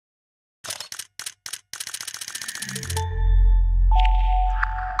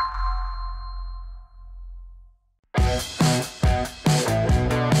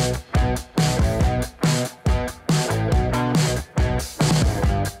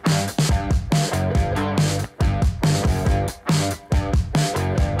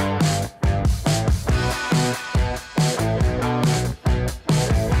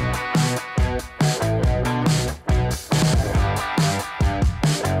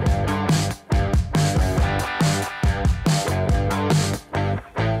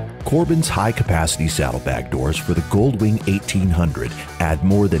Corbin's high-capacity saddlebag doors for the Goldwing 1800 add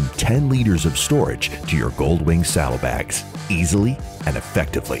more than 10 liters of storage to your Goldwing saddlebags, easily and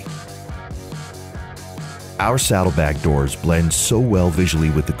effectively. Our saddlebag doors blend so well visually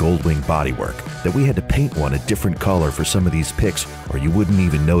with the Goldwing bodywork that we had to paint one a different color for some of these pics, or you wouldn't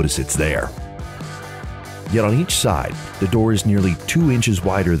even notice it's there. Yet on each side, the door is nearly 2 inches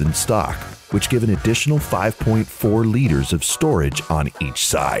wider than stock, which give an additional 5.4 liters of storage on each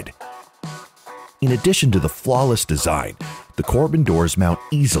side. In addition to the flawless design, the Corbin doors mount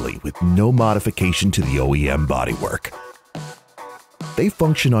easily with no modification to the OEM bodywork. They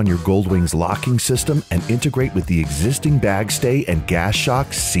function on your Goldwing's locking system and integrate with the existing bag stay and gas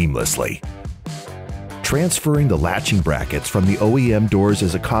shocks seamlessly. Transferring the latching brackets from the OEM doors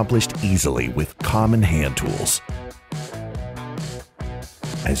is accomplished easily with common hand tools.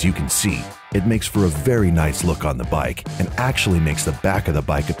 As you can see, it makes for a very nice look on the bike and actually makes the back of the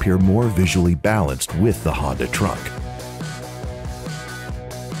bike appear more visually balanced with the Honda trunk.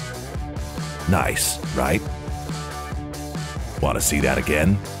 Nice, right? Want to see that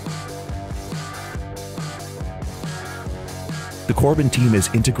again? The Corbin team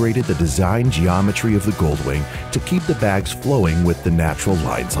has integrated the design geometry of the Goldwing to keep the bags flowing with the natural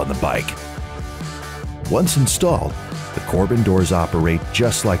lines on the bike. Once installed, the Corbin doors operate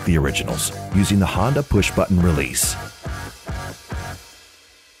just like the originals, using the Honda push-button release.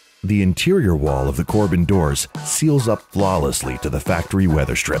 The interior wall of the Corbin doors seals up flawlessly to the factory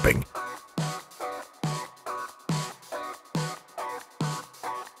weather stripping.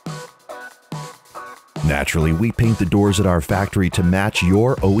 Naturally, we paint the doors at our factory to match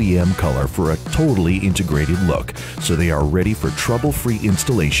your OEM color for a totally integrated look, so they are ready for trouble-free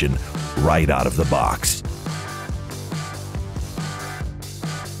installation right out of the box.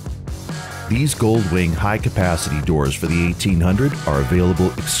 These Goldwing high-capacity doors for the 1800 are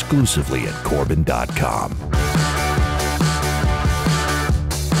available exclusively at Corbin.com.